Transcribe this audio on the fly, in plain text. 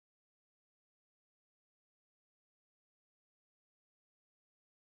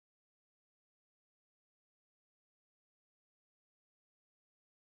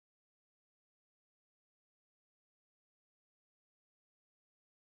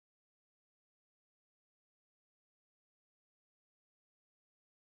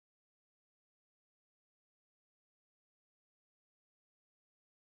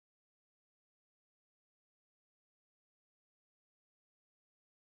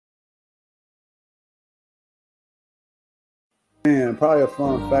Man, probably a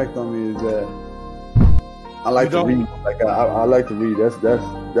fun fact on me is that I like to read. Like I like to read.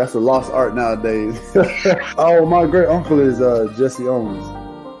 That's a lost art nowadays. Oh, my great uncle is Jesse Owens.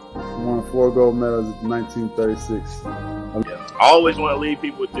 He won 4 gold medals in 1936. I always want to leave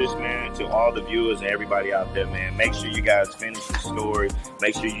people with this, man, to all the viewers and everybody out there, man. Make sure you guys finish your story.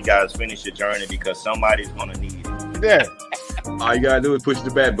 Make sure you guys finish your journey because somebody's going to need it. Yeah. All you got to do is push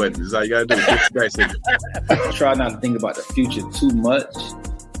the back button. That's all you got to do is push the back signal. Try not to think about the future too much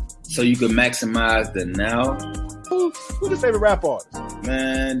so you can maximize the now. Who's your favorite rap artist?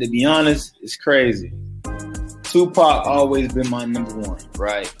 Man, to be honest, it's crazy. Tupac always been my number one,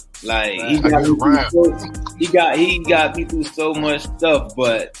 right? Like he got me through so much stuff,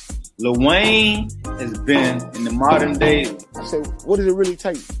 but Lil Wayne has been in the modern day. I said, what does it really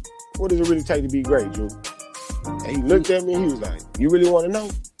take? What does it really take to be great, Drew? And he looked at me and he was like, you really want to know?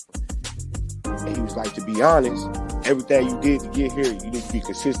 And he was like, to be honest, everything you did to get here, you need to be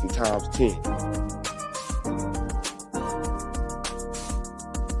consistent times 10.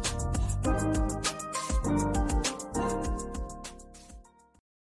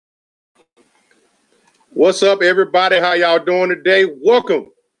 What's up, everybody? How y'all doing today?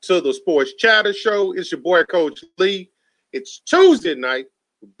 Welcome to the Sports Chatter Show. It's your boy, Coach Lee. It's Tuesday night.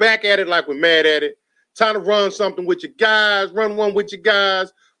 We're back at it like we're mad at it. Time to run something with you guys. Run one with you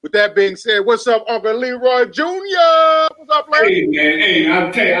guys. With that being said, what's up, Uncle Leroy Jr.? What's up, man? Hey, man. Hey,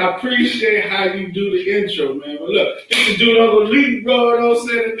 I'll tell you, I appreciate how you do the intro, man. But look, this is dude Uncle Leroy. Don't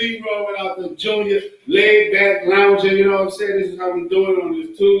say the Leroy without the Junior. Laid back, lounging, you know what I'm saying? This is how we do it on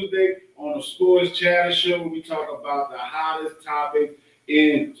this Tuesday on the Sports Chatter Show, where we talk about the hottest topic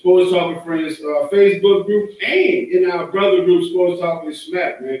in Sports Talking Friends Facebook group and in our brother group, Sports Talking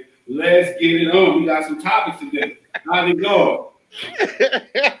Smack, man. Let's get it on. We got some topics today. How's it going?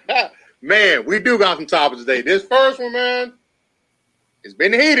 Man, we do got some topics today. This first one, man, it's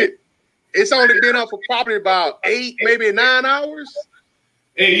been heated. It's only been up for probably about 8, maybe 9 hours.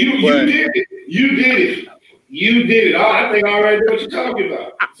 Hey, you did it. You did it. You did it. I think I already know what you're talking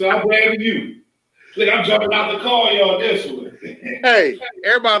about. So I'm blaming you. Look, I'm jumping out the car, y'all, this one. Hey,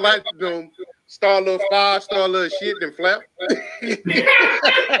 everybody likes to do start a little fire, start a little shit, then flap. All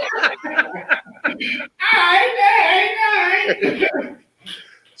right.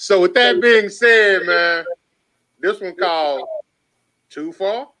 So with that being said, man, this one called Too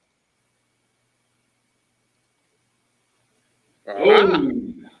Far. Oh.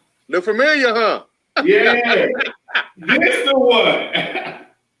 Look familiar, huh? Yeah. This the one.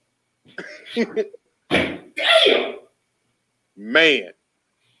 Damn. Man.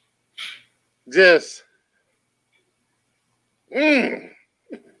 Just. Damn.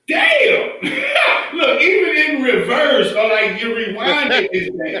 Look, even in reverse, or like you rewind it, is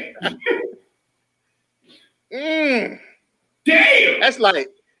that. Damn. That's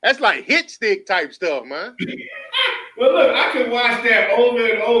like hit stick type stuff, man. Well, look, I could watch that over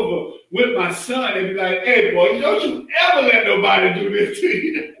and over with my son and be like, hey, boy, don't you ever let nobody do this to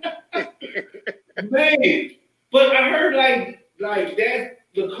you. Man. But I heard like that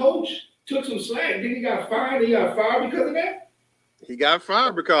the coach took some slack. Then he got fired. He got fired because of that? He got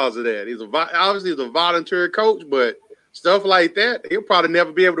fired because of that. He's a voluntary coach, but stuff like that, he'll probably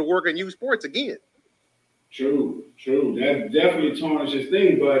never be able to work in youth sports again. True. That definitely tarnishes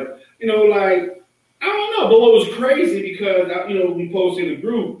thing. But, you know, like, I don't know. But what was crazy because, you know, we posted in the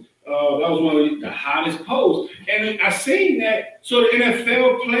group, that was one of the hottest posts. And I seen that. So the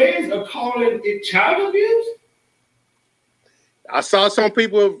NFL players are calling it child abuse? I saw some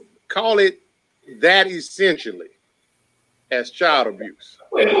people call it that essentially as child abuse.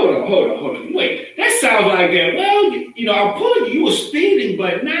 Wait, hold on. Wait, that sounds like that. Well, you know, I'm pulling you were speeding,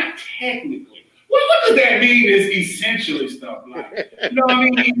 but not technically. What does that mean is essentially stuff like? You know what I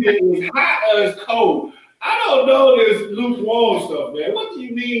mean? It's hot or it's cold. I don't know this lukewarm stuff, man. What do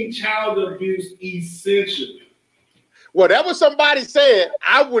you mean child abuse essentially? Well, that was somebody said.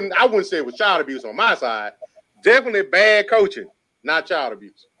 I wouldn't say it was child abuse on my side. Definitely bad coaching, not child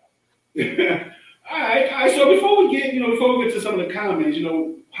abuse. All right. So before we get to some of the comments, you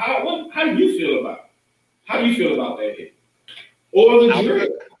know, how do you feel about it? How do you feel about that hit? Or the jury?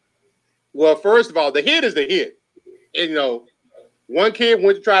 Well, first of all, the hit is the hit. And, you know, one kid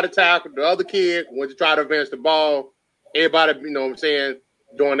went to try to tackle, the other kid went to try to advance the ball. Everybody, you know what I'm saying,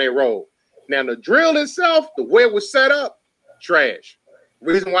 doing their role. Now, the drill itself, the way it was set up, trash.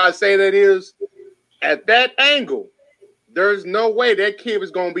 Reason why I say that is, at that angle, there's no way that kid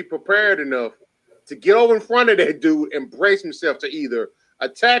was going to be prepared enough to get over in front of that dude and brace himself to either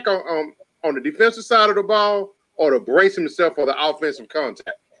attack on the defensive side of the ball or to brace himself for the offensive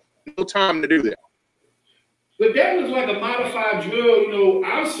contact. No time to do that. But that was like a modified drill, you know,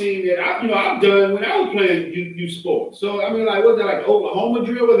 I've seen that, I've done when I was playing youth sports. So, I mean, like, was that like Oklahoma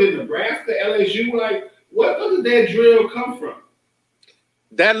drill? Was it Nebraska, LSU? Like, what did that drill come from?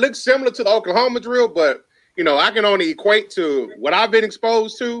 That looks similar to the Oklahoma drill, but, you know, I can only equate to what I've been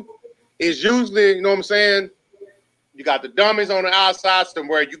exposed to is usually, you know what I'm saying, you got the dummies on the outside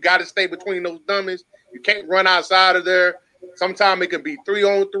somewhere. You got to stay between those dummies. You can't run outside of there. Sometimes it can be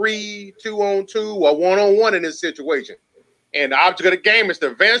 3-on-3, 2-on-2, or 1-on-1 in this situation. And the object of the game is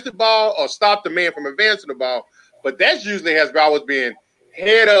to advance the ball or stop the man from advancing the ball. But that usually has always been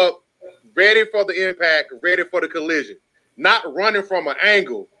head up, ready for the impact, ready for the collision, not running from an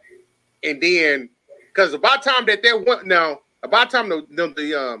angle. And then, because about time that the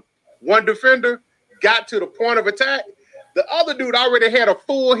one defender got to the point of attack, the other dude already had a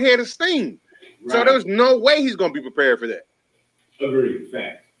full head of steam. Right. So there's no way he's going to be prepared for that. Agreed.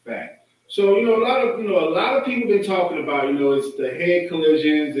 Fact. So, you know, a lot of people been talking about, you know, it's the head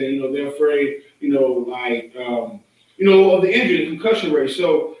collisions and, you know, they're afraid, you know, like, you know, of the injury, the concussion rate.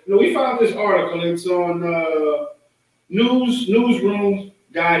 So, you know, we found this article. It's on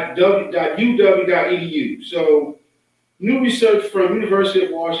newsroom.uw.edu. So, new research from University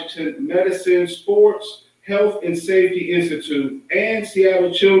of Washington Medicine, Sports, Health and Safety Institute and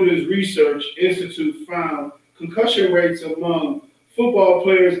Seattle Children's Research Institute found concussion rates among football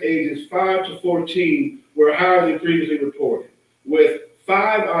players ages 5 to 14 were higher than previously reported, with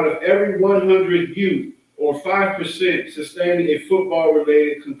 5 out of every 100 youth, or 5%, sustaining a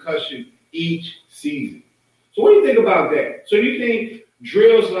football-related concussion each season. So what do you think about that? So do you think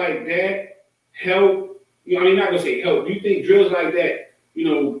drills like that help? You know, I'm not going to say help. Do you think drills like that, you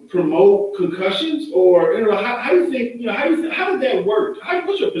know, promote concussions? Or, you know, how do you think, you know, how did that work?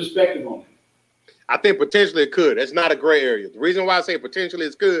 What's your perspective on it? I think potentially it could. It's not a gray area. The reason why I say potentially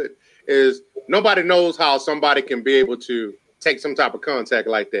it's good is nobody knows how somebody can be able to take some type of contact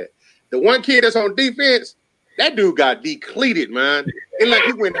like that. The one kid that's on defense, that dude got decleated, man. It's like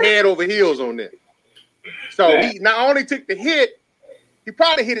he went head over heels on that. So he not only took the hit, he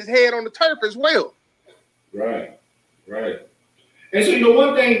probably hit his head on the turf as well. Right. And so, you know,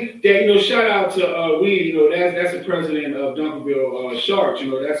 one thing that, you know, shout out to Weed, you know, that's the president of Duncanville Sharks, you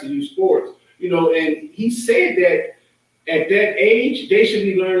know, that's the youth sports. You know, and he said that at that age, they should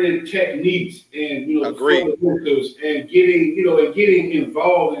be learning techniques and, you know, fundamentals and getting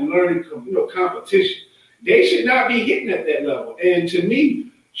involved and learning, you know, competition. They should not be hitting at that level. And to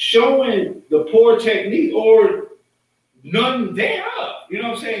me, showing the poor technique or none thereof, you know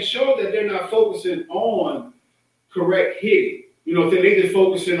what I'm saying, show that they're not focusing on correct hitting. You know, they just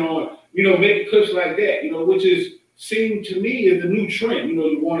focusing on, you know, making clips like that, you know, which is seemed to me is the new trend. You know,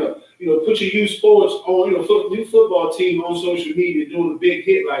 you want to, you know, put your youth sports on, you know, new football team on social media doing a big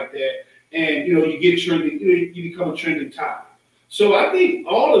hit like that, and, you know, you get trending, you become a trending topic. So I think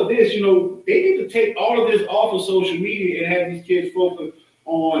all of this, you know, they need to take all of this off of social media and have these kids focus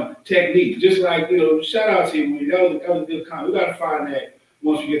on technique. Just like, you know, shout out to you, that was a good comment. We got to find that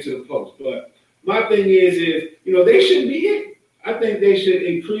once we get to the post. But my thing is, you know, they shouldn't be hit. I think they should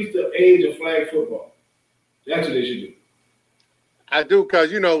increase the age of flag football. That's what they should do. I do,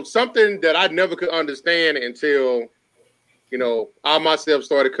 because, you know, something that I never could understand until, you know, I myself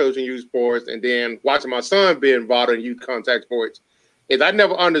started coaching youth sports and then watching my son be involved in youth contact sports, is I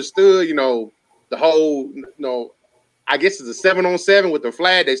never understood, you know, the whole, you know, I guess it's a 7-on-7 with the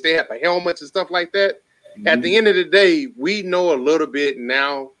flag. They still have the helmets and stuff like that. Mm-hmm. At the end of the day, we know a little bit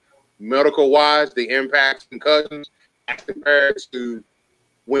now, medical-wise, the impacts and concussions as compared to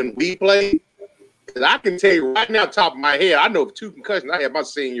when we played. Because I can tell you right now, top of my head, I know of 2 concussions I had my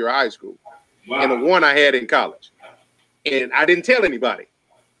senior year of high school. Wow. And the one I had in college. And I didn't tell anybody.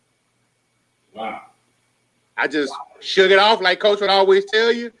 Wow. I just shook it off like Coach would always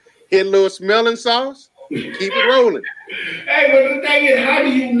tell you. Hit a little smelling sauce. Keep it rolling. Hey, but the thing is, how do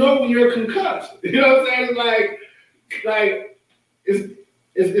you know when you're concussed? You know what I'm saying? Like it's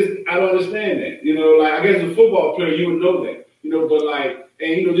I don't understand that. You know, like I guess as a football player, you would know that. You know, but like,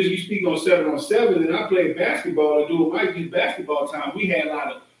 and you know, just you speak on 7-on-7, and I played basketball and doing my youth basketball time. We had a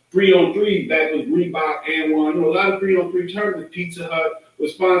lot of 3-on-3 back with Reebok and one. You know, a lot of 3-on-3 tournaments. Pizza Hut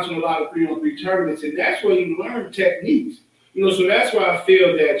was sponsoring a lot of 3-on-3 tournaments, and that's where you learn techniques. You know, so that's why I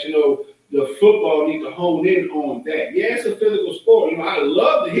feel that, you know, the football needs to hone in on that. Yeah, it's a physical sport. You know, I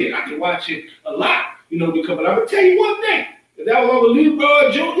love to hit. I can watch it a lot, you know, because, but I'm going to tell you one thing. If that was on the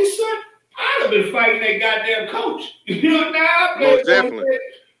LeBron Jr.'s son, I'd have been fighting that goddamn coach. You know, now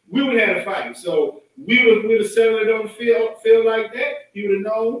we would have a fight. So we would have settled it on the field like that. You would have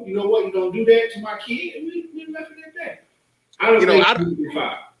known, you know what, you don't do that to my kid, and we left it at that. I don't think we would be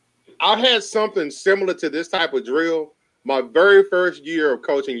fired. I had something similar to this type of drill my very first year of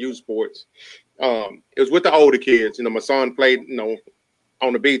coaching youth sports. It was with the older kids. My son played,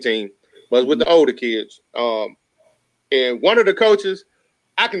 on the B team, but it was with the older kids. And one of the coaches,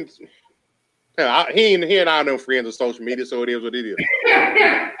 he and I are no friends of social media, so it is what it is.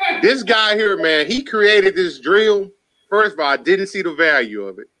 This guy here, man, he created this drill. First of all, I didn't see the value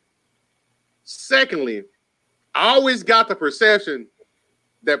of it. Secondly, I always got the perception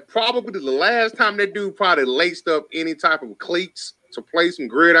that probably the last time that dude probably laced up any type of cleats to play some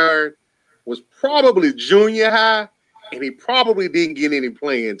gridiron was probably junior high, and he probably didn't get any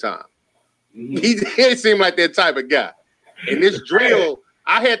playing time. Mm-hmm. He didn't seem like that type of guy. And this drill,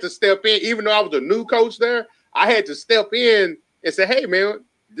 I had to step in, even though I was a new coach there, I had to step in and say, hey, man,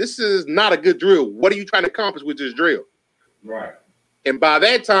 this is not a good drill. What are you trying to accomplish with this drill? Right. And by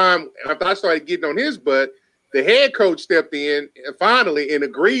that time, after I started getting on his butt, the head coach stepped in and finally and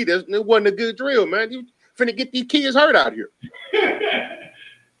agreed it wasn't a good drill, man. You finna get these kids hurt out here.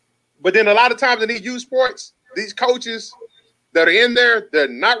 But then a lot of times in these youth sports, these coaches that are in there, they're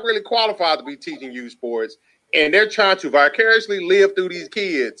not really qualified to be teaching youth sports, and they're trying to vicariously live through these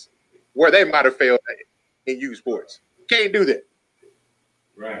kids where they might have failed in youth sports. Can't do that.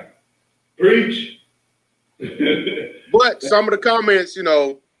 Right. Preach. But some of the comments,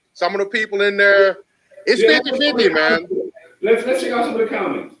 some of the people in there, it's 50-50, man. Let's check out some of the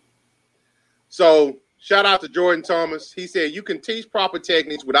comments. So, shout out to Jordan Thomas. He said, you can teach proper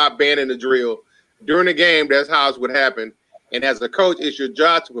techniques without banning the drill. During the game, that's how it would happen. And as a coach, it's your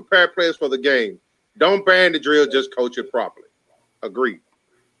job to prepare players for the game. Don't ban the drill, just coach it properly. Agreed.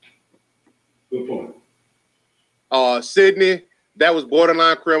 Good point. Sydney, that was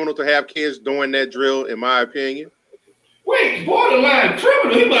borderline criminal to have kids doing that drill, in my opinion. Wait, borderline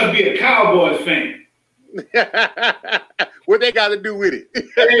criminal? He must be a Cowboys fan. What they got to do with it?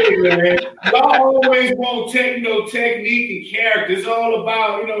 Hey, man, y'all always want technique and character. It's all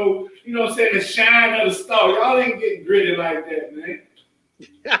about, saying the shine of the star. Y'all ain't getting gritty like that, man.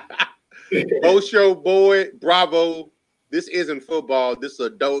 Osho boy, bravo. This isn't football. This is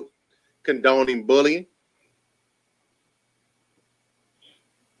adult condoning bullying.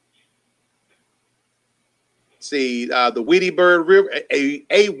 See, the Weedy Bird River,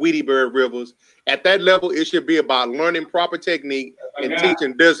 a Weedy Bird Rivers, at that level, it should be about learning proper technique and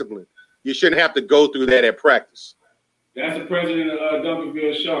teaching discipline. You shouldn't have to go through that at practice. That's the president of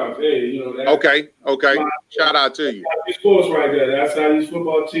Duncanville Sharks. Hey, Okay. Shout out to you. Sports right there. That's how these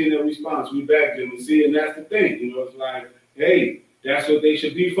football team that we sponsor. We back them. See, and that's the thing. It's like, hey, that's what they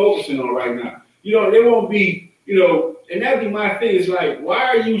should be focusing on right now. They won't be, and that'd be my thing. It's like, why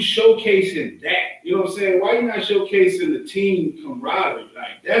are you showcasing that? You know what I'm saying? Why are you not showcasing the team camaraderie?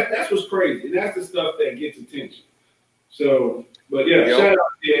 Like that's what's crazy. And that's the stuff that gets attention. So, but yeah, shout out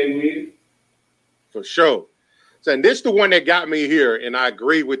to Weedy. For sure. So, and this is the one that got me here, and I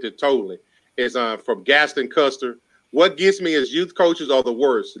agree with it totally. Is from Gaston Custer. What gets me is youth coaches are the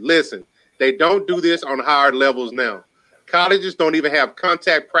worst. Listen, they don't do this on higher levels now. Colleges don't even have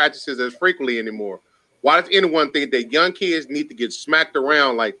contact practices as frequently anymore. Why does anyone think that young kids need to get smacked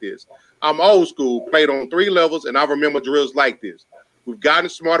around like this? I'm old school, played on 3 levels, and I remember drills like this. We've gotten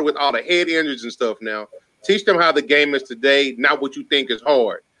smarter with all the head injuries and stuff now. Teach them how the game is today, not what you think is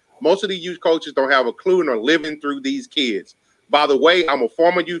hard. Most of the youth coaches don't have a clue and are living through these kids. By the way, I'm a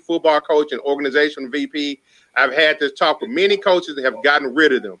former youth football coach and organizational VP. I've had this talk with many coaches that have gotten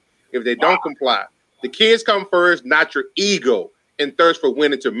rid of them if they don't comply. The kids come first, not your ego and thirst for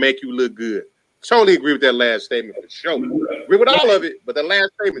winning to make you look good. Totally agree with that last statement for sure. Agree with all of it, but the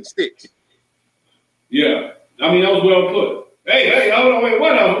last statement sticks. Yeah. I mean, that was well put. Hey, hold on, wait,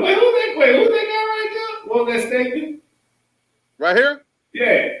 what else? Who's that guy right there? What was that statement? Right here?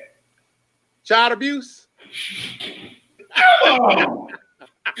 Yeah. Child abuse? Come on.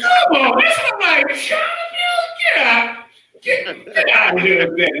 That's not like child abuse. Get out of here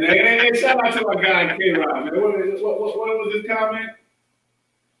with that, man. Hey, shout out to my guy, K-Rod, man. What was his comment?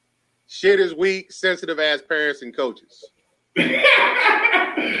 Shit is weak, sensitive ass parents and coaches. That's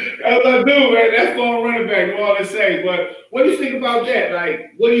what I do, man. That's for running back, all I say. But what do you think about that?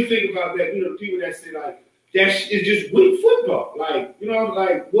 Like, what do you think about that? The people that say, like, that is just weak football. Like,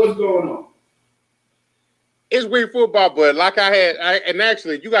 what's going on? It's weak football, but like and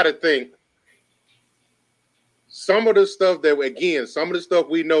actually, you got to think, some of the stuff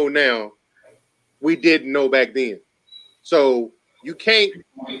we know now, we didn't know back then. So you can't,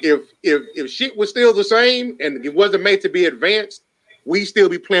 if shit was still the same and it wasn't made to be advanced, we still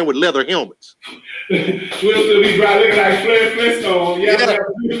be playing with leather helmets. We'll still be looking like Flintstone. Yeah.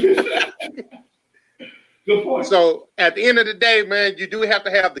 Good point. So at the end of the day, man, you do have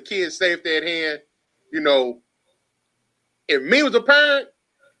to have the kids safety at hand. You know, if me was a parent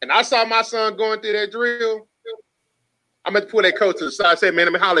and I saw my son going through that drill, I'm going to pull that coach to the side and say, man,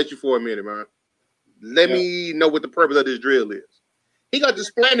 let me holler at you for a minute, man. Let me know what the purpose of this drill is. He got to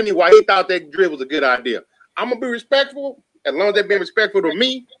explain to me why he thought that drill was a good idea. I'm going to be respectful as long as they're being respectful to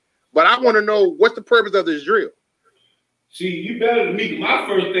me, but I want to know what's the purpose of this drill. See, you better than me. My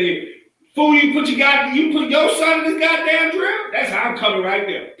first thing, fool, you put your son in this goddamn drill? That's how I'm coming right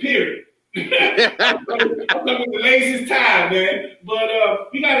there, period. I'm coming with the laziest time, man.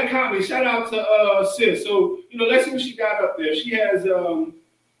 But we got a comment. Shout out to Sis. So, let's see what she got up there. She has,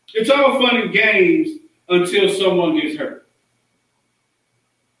 it's all fun and games until someone gets hurt.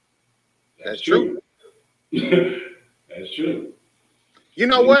 That's true. That's true. You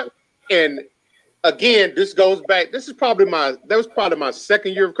know what? And again, this goes back. That was probably my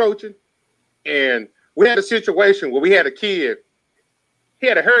second year of coaching. And we had a situation where we had a kid. He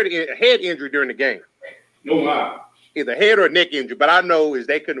had a head injury during the game. No lie. Either head or neck injury, but I know is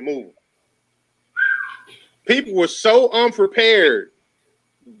they couldn't move him. People were so unprepared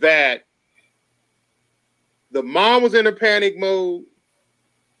that the mom was in a panic mode.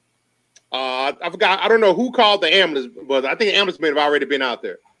 I forgot. I don't know who called the ambulance, but I think the ambulance may have already been out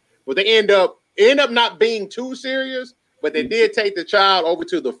there. But they end up not being too serious, but they did take the child over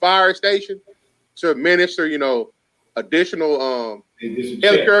to the fire station to administer, additional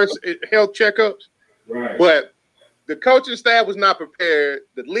health checkups. Right. But the coaching staff was not prepared.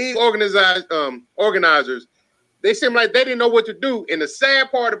 The league organizers, they seemed like they didn't know what to do. And the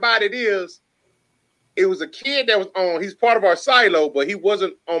sad part about it is, it was a kid that was on. He's part of our silo, but he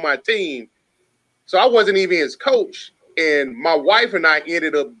wasn't on my team, so I wasn't even his coach. And my wife and I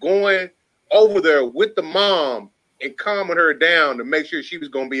ended up going over there with the mom and calming her down to make sure she was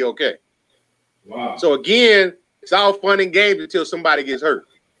going to be okay. Wow. So again, it's all fun and games until somebody gets hurt.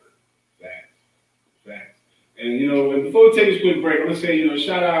 Facts. And before we take this quick break, let's say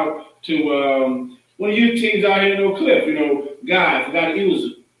shout out to one of your teams out here in Oak Cliff. Guy, he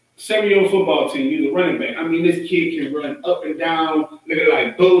was 7-year-old football team. He's a running back. I mean, this kid can run up and down. Look at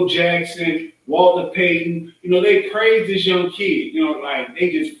like Bo Jackson, Walter Payton. They praised this young kid. Like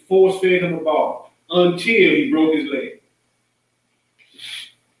they just force-fed him the ball until he broke his leg.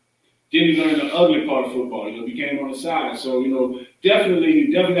 Then he learned the ugly part of football. Became on the side. So you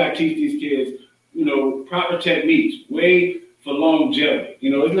definitely got to teach these kids, proper techniques. Way for longevity.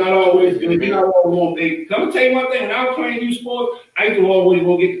 It's not always good. You're not always want big. I'm gonna tell you one thing. When I was playing youth sports, I used to always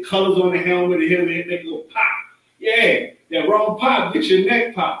want to get the colors on the helmet, the helmet, make a little pop. Yeah, that wrong pop, get your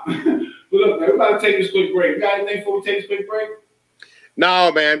neck pop. But look, man, we're about to take this quick break. You got anything before we take this quick break?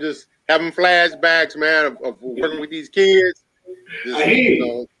 No, man, just having flashbacks, man, of working with these kids.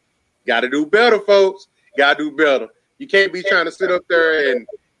 Just, got to do better, folks. Got to do better. You can't be trying to sit up there and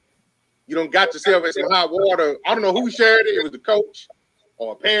you don't got yourself in some hot water. I don't know who shared it. It was the coach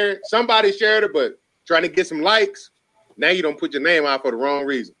or a parent. Somebody shared it, but trying to get some likes. Now you don't put your name out for the wrong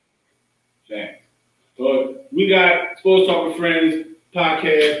reason. Thanks. So we got Sports Talk with Friends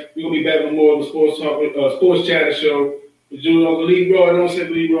podcast. We're gonna be back with more of the Sports Chatter show. The Junior Uncle Lee Bro. I don't say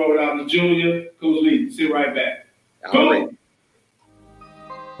Lee Bro without the Junior. Coach Lee, sit right back. All right.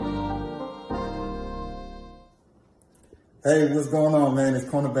 Hey, what's going on, man? It's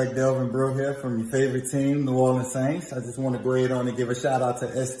cornerback Delvin Breaux here from your favorite team, New Orleans Saints. I just want to go ahead on and give a shout out to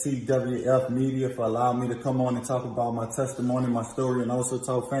STWF Media for allowing me to come on and talk about my testimony, my story, and also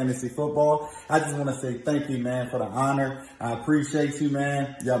talk fantasy football. I just want to say thank you, man, for the honor. I appreciate you,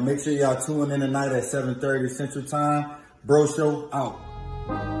 man. Y'all make sure y'all tune in tonight at 7:30 Central Time. Bro Show out.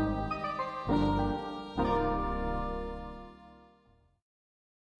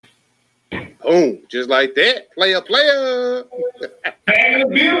 Boom, just like that. Player. Back in the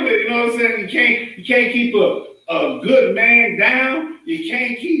building, you know what I'm saying? You can't keep a good man down. You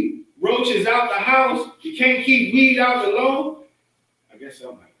can't keep roaches out the house. You can't keep weed out the lawn. I guess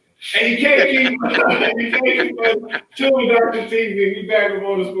something like that. And you can't keep chewing Dr. TV. You back up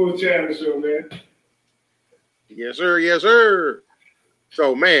on the Sports Chatter show, man. Yes, sir. Yes, sir.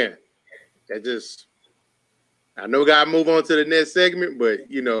 So, man, I know gotta move on to the next segment, but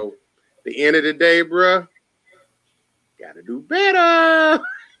the end of the day, bruh, gotta do better.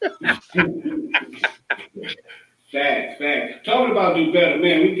 Fact. Talking about do better,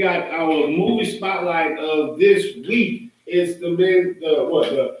 man. We got our movie spotlight of this week. It's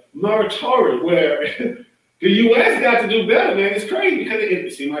the Moratorium, where the U.S. got to do better, man. It's crazy because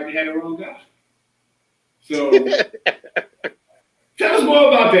it seemed like they had the wrong guy. So tell us more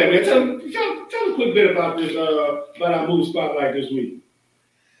about that, man. Tell us a quick bit about this, about our movie spotlight this week.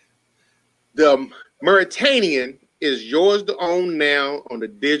 The Mauritanian is yours to own now on the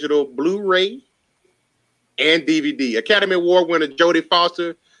digital Blu-ray and DVD. Academy Award winner Jodie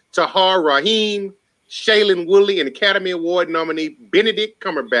Foster, Tahar Rahim, Shailene Woodley, and Academy Award nominee Benedict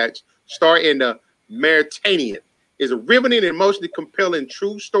Cumberbatch star in the Mauritanian. Is a riveting and emotionally compelling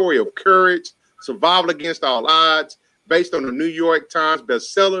true story of courage, survival against all odds, based on the New York Times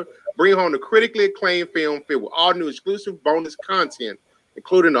bestseller. Bring home the critically acclaimed film filled with all new exclusive bonus content,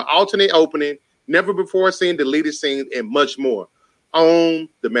 including an alternate opening, never before seen deleted scenes, and much more. On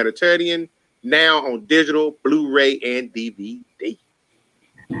the Mauritanian, now on digital, Blu-ray, and DVD.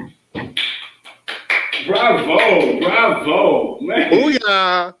 Bravo, man.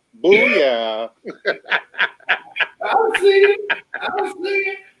 Booyah, booyah. I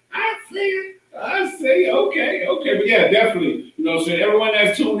see it. Okay. But yeah, definitely. You know, so everyone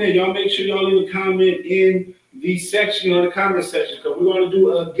that's tuned in, y'all make sure y'all leave a comment in the section, the comment section, because we're going to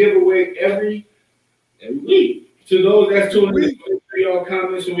do a giveaway every week. To those that's tuned in, y'all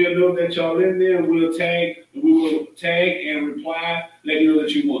comment so we'll know that y'all in there, and we will tag and reply, let you know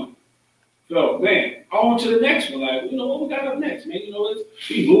that you won. So, man, on to the next one. Like, you know, what we got up next, man? You know,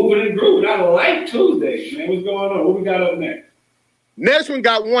 we moving and grooving. I like Tuesdays, man. What's going on? What we got up next? Next one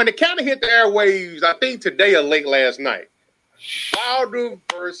got one that kind of hit the airwaves, I think today or late last night. Wilder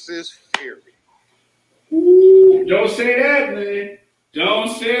versus Fury. Ooh, don't say that, man. Don't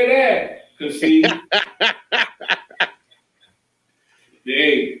say that. Because, see,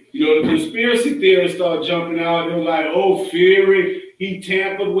 hey, you know, the conspiracy theorists start jumping out. They're like, oh, Fury, he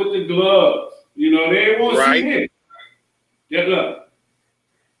tampered with the gloves. You know, they won't see him. Good luck.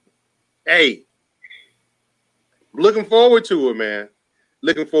 Hey, looking forward to it, man.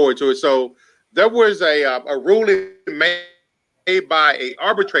 Looking forward to it. So there was a ruling made by an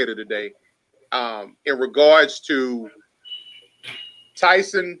arbitrator today in regards to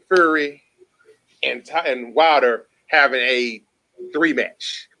Tyson Fury and Wilder having a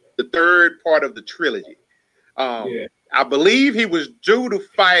 3-match, the third part of the trilogy. I believe he was due to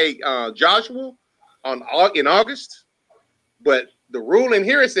fight Joshua in August, but the ruling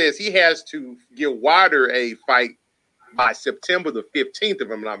here says he has to give Wilder a fight by September the 15th,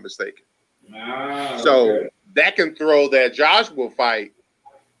 if I'm not mistaken. So that can throw that Joshua fight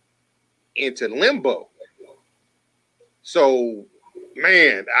into limbo. So,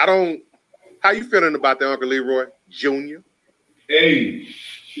 man, how you feeling about that, Uncle Leroy Jr.? Hey,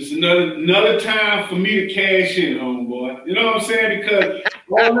 it's another time for me to cash in, homeboy. You know what I'm saying? Because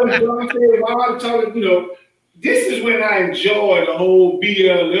all them talking, you know, this is when I enjoy the whole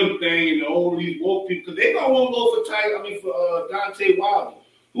BLM thing and all these woke people, because they don't want to go for Deontay Wilder,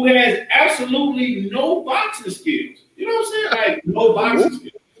 who has absolutely no boxing skills. You know what I'm saying? Like, no boxing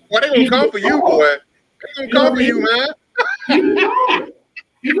skills. Well, they gonna come for you, boy. They gonna come for you, man.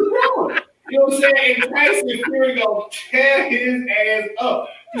 He's a grower. You know what I'm saying? And Tyson Fury gonna tear his ass up.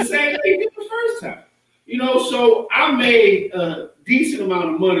 The same thing he did the first time. You know, so I made a decent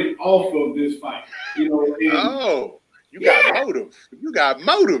amount of money off of this fight. You know, you got motive. You got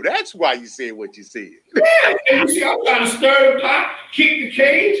motive. That's why you said what you said. Yeah, and you see, I'm trying to stir the pot, kick the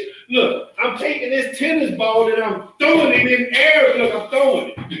cage. Look, I'm taking this tennis ball and I'm throwing it in the air. Look, I'm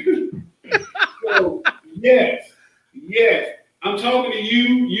throwing it. So, yes. I'm talking to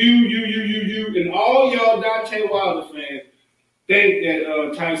you, and all y'all Deontay Wilder fans think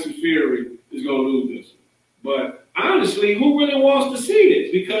that Tyson Fury is going to lose this. But honestly, who really wants to see this?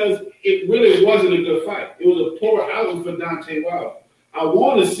 Because it really wasn't a good fight. It was a poor outcome for Deontay Wilder. I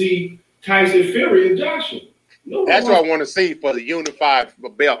want to see Tyson Fury and Joshua. That's what I want to see for the unified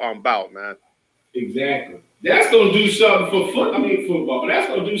bout, man. Exactly. That's going to do something for football. That's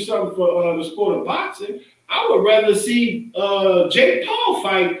going to do something for the sport of boxing. I would rather see Jake Paul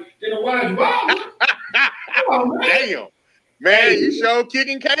fight than a Wilder. Oh, damn. Man, you sure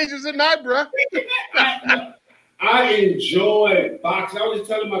kicking cages tonight, bro. I enjoy boxing. I was just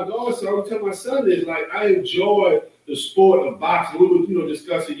telling my daughter, so I was telling my son this, like, I enjoy the sport of boxing. We were,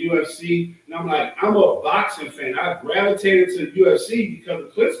 discussing UFC, and I'm like, I'm a boxing fan. I gravitated to UFC because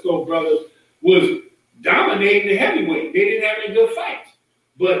the Klitschko brothers was dominating the heavyweight. They didn't have any good fights.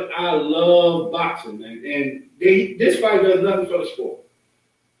 But I love boxing, man. And this fight does nothing for the sport.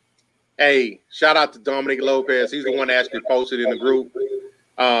 Hey, shout out to Dominic Lopez. He's the one that actually posted in the group.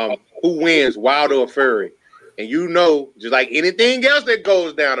 Who wins, Wilder or Fury? And just like anything else that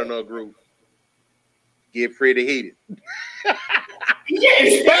goes down in our group, get pretty heated. Yeah,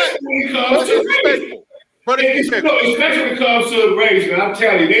 especially when it comes to race. Especially when it comes to the race, man. I'm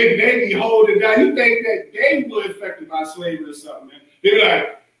telling you, they be holding down. You think that they were affected by slavery or something, man. They're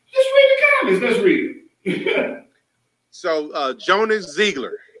like, just read the comments. Let's read it. So Jonas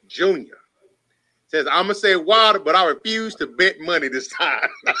Ziegler Jr. Says, I'm going to say Wilder, but I refuse to bet money this time.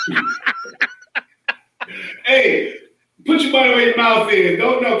 Hey, put your money where your mouth is.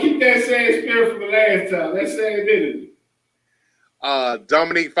 Don't know. Keep that same spirit from the last time. That same energy.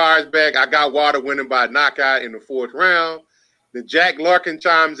 Dominique fires back. I got Wilder winning by knockout in the 4th round. Then Jack Larkin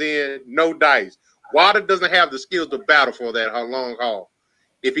chimes in. No dice. Wilder doesn't have the skills to battle for that long haul.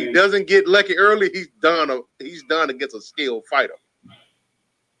 If he doesn't get lucky early, he's done. He's done against a skilled fighter.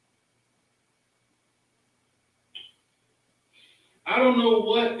 I don't know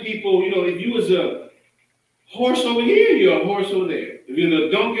what people, if you was a horse over here, you're a horse over there. If you're the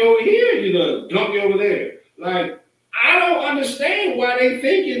donkey over here, you're the donkey over there. Like, I don't understand why they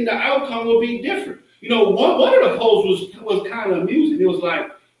thinking the outcome will be different. One of the posts was kind of amusing. It was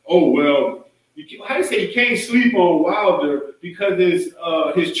like, oh, well, how do you say you can't sleep on Wilder because his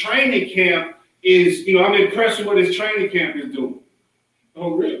training camp is, I'm impressed with what his training camp is doing.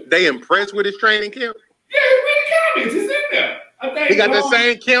 Oh, really? They impressed with his training camp? Yeah, read the comments. It's in there. He got the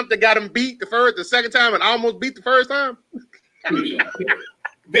same camp that got him beat the second time and almost beat the first time?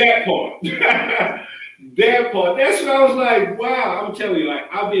 That part. That part. That's what I was like, wow. I'm telling you, like,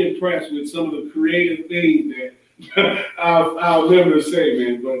 I'll be impressed with some of the creative things that I'll never say,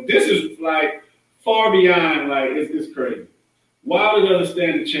 man. But this is, like, far beyond, like, it's crazy. Wilder doesn't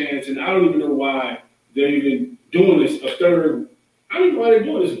stand a chance, and I don't even know why they're even doing this a third. I don't even know why they're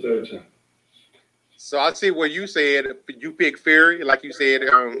doing this a third time. So I see where you said you picked Fury, like you said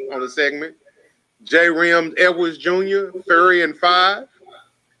on the segment. J. Rims Edwards Jr., Fury in 5.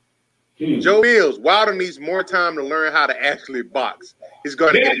 Joe Mills, Wilder needs more time to learn how to actually box. He's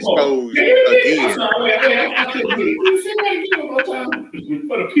going to get exposed again.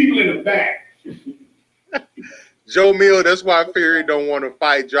 For the people in the back. Joe Mills, that's why Fury don't want to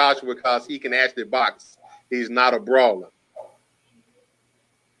fight Joshua because he can actually box. He's not a brawler.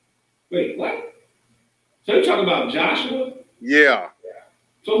 Wait, what? So you're talking about Joshua? Yeah.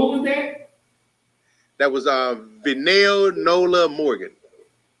 So who was that? That was Vinale Nola Morgan.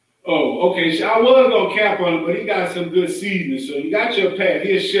 Oh, okay. So I was going to cap on him, but he got some good seasoning. So you got your pass.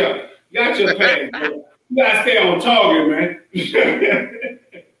 Here's Chef. You got your pass, bro. You got to stay on target, man.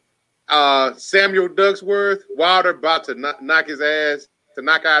 Samuel Ducksworth, Wilder about to knock out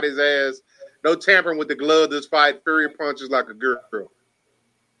his ass. No tampering with the glove this fight. Fury punches like a girl.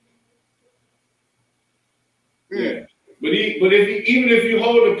 Yeah, but even if you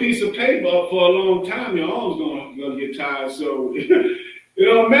hold a piece of paper up for a long time, your arm's gonna get tired. So it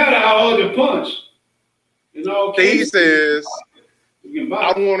don't matter how hard you punch. In all cases, he says,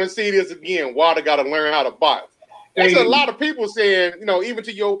 "I want to see this again." Wilder got to learn how to box. There's a lot of people saying, even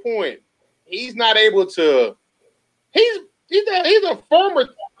to your point, he's not able to. He's a former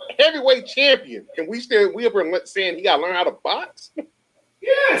heavyweight champion, and we up here saying he got to learn how to box.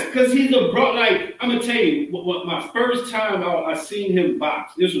 Yes, because he's a bro. Like, I'm gonna tell you, what my first time I seen him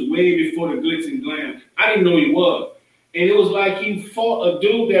box. This was way before the glitz and glam. I didn't know he was, and it was like he fought a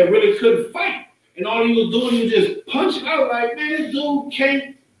dude that really couldn't fight, and all he was doing, he was just punching out. Like, man, this dude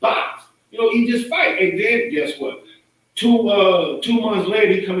can't box. He just fight. And then guess what? 2 months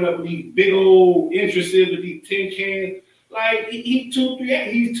later, he coming up with these big old entrances with these tin cans. Like, he's too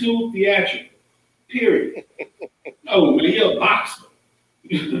theatrical. Period. No, man, you're a boxer.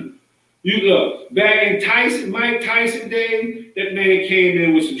 You look back in Mike Tyson days, that man came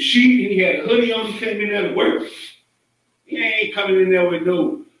in with some sheet and he had a hoodie on. He came in there to work. He ain't coming in there with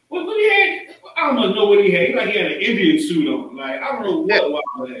no. What he had? I don't know what he had. He had an Indian suit on. Like, I don't know what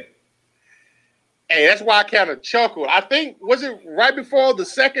Wilder had. Hey, that's why I kind of chuckled. I think was it right before the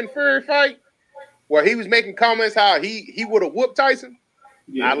second Fury fight where he was making comments how he would have whooped Tyson.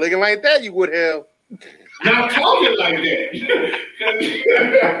 Yeah. Not looking like that, you would have. Not talking like that.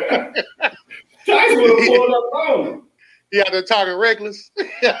 Tyson would have pulled up on him. Yeah, they're talking reckless.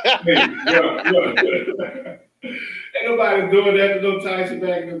 Ain't nobody doing that to no Tyson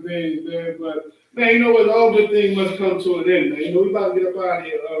back in the days, man. But, man, what? All good things must come to an end, man. We about to get up out of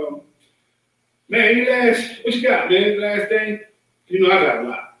here. Man, what you got, man? Last thing? I got a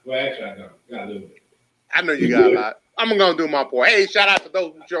lot. Well, actually, I don't. Got a little bit. I know you got a lot. I'm going to do my part. Hey, shout out to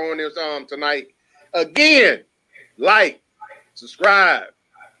those who joined us tonight. Again, like, subscribe,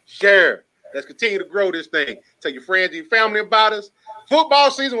 share. Let's continue to grow this thing. Tell your friends and your family about us. Football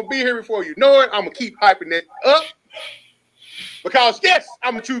season will be here before you know it. I'm going to keep hyping it up. Because, yes,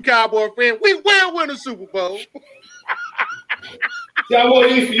 I'm a true Cowboy fan. We will win the Super Bowl. See, I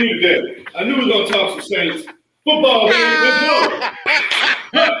want this for you today. I knew we were going to talk some Saints. Football, baby.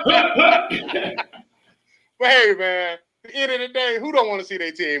 Let's go. But, hey, man. At the end of the day, who don't want to see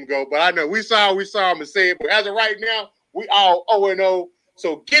their team go? But I know we saw them and say it. But as of right now, we all 0-0.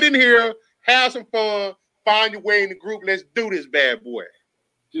 So get in here, have some fun, find your way in the group. Let's do this bad boy.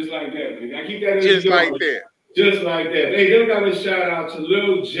 Just like that, man. I keep that in Just like that. Just like that. Hey, then got a shout out to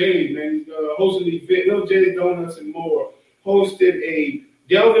Lil J, man. Hosting the event, Lil J Donuts and More, hosted a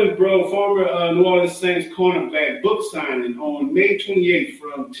Delvin Bro, former New Orleans Saints cornerback book signing on May 28th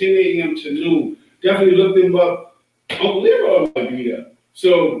from 10 a.m. to noon. Definitely look them up. Uncle Leroy might be there.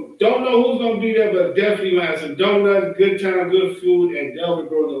 So don't know who's going to be there, but definitely going to have some donuts, good time, good food, and Delvin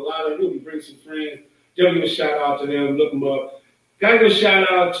Bro and a lot of you. Bring some friends. Definitely give a shout out to them. Look them up. Got to give a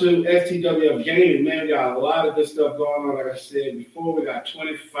shout out to STWF Gaming, man. We got a lot of good stuff going on. Like I said before, we got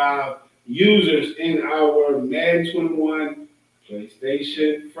 25 users in our Madden 21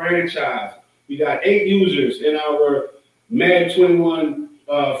 PlayStation franchise. We got 8 users in our Madden 21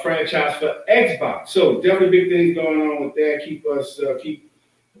 franchise for Xbox. So definitely big things going on with that. Keep us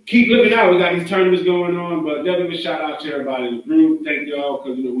keep looking out. We got these tournaments going on, but definitely a shout out to everybody in the group. Thank y'all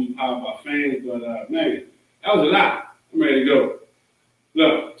because we power our fans. But man, that was a lot. I'm ready to go.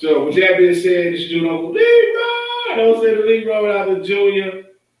 Look, so with that being said, this is your Uncle Leroy. Don't say the Leroy without the Junior.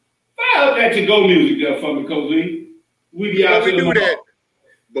 Fire up that to-go music there for me, Coach Lee. We be out before we do that.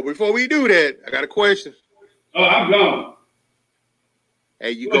 But before we do that, I got a question. Oh, I'm gone.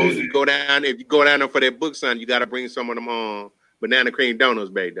 Hey, you go down. If you go down there for that book sign, you got to bring some of them banana cream donuts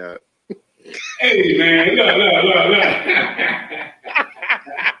back, dog. Hey, man, look.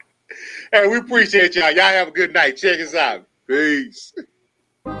 Hey, we appreciate y'all. Y'all have a good night. Check us out. Peace.